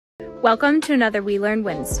Welcome to another We Learn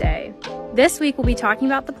Wednesday. This week we'll be talking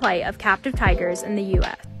about the plight of captive tigers in the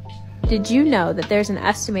U.S. Did you know that there's an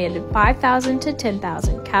estimated 5,000 to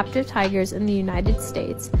 10,000 captive tigers in the United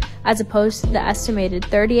States, as opposed to the estimated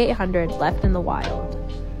 3,800 left in the wild?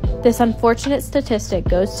 This unfortunate statistic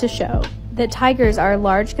goes to show that tigers are a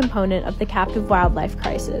large component of the captive wildlife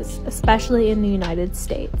crisis, especially in the United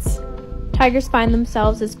States. Tigers find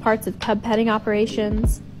themselves as parts of cub petting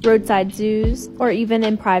operations, roadside zoos, or even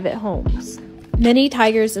in private homes. Many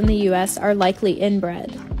tigers in the U.S. are likely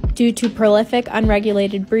inbred due to prolific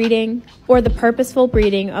unregulated breeding or the purposeful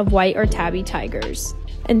breeding of white or tabby tigers.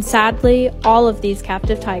 And sadly, all of these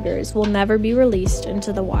captive tigers will never be released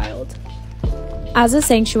into the wild. As a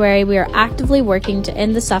sanctuary, we are actively working to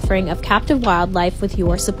end the suffering of captive wildlife with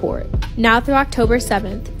your support. Now through October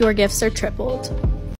 7th, your gifts are tripled.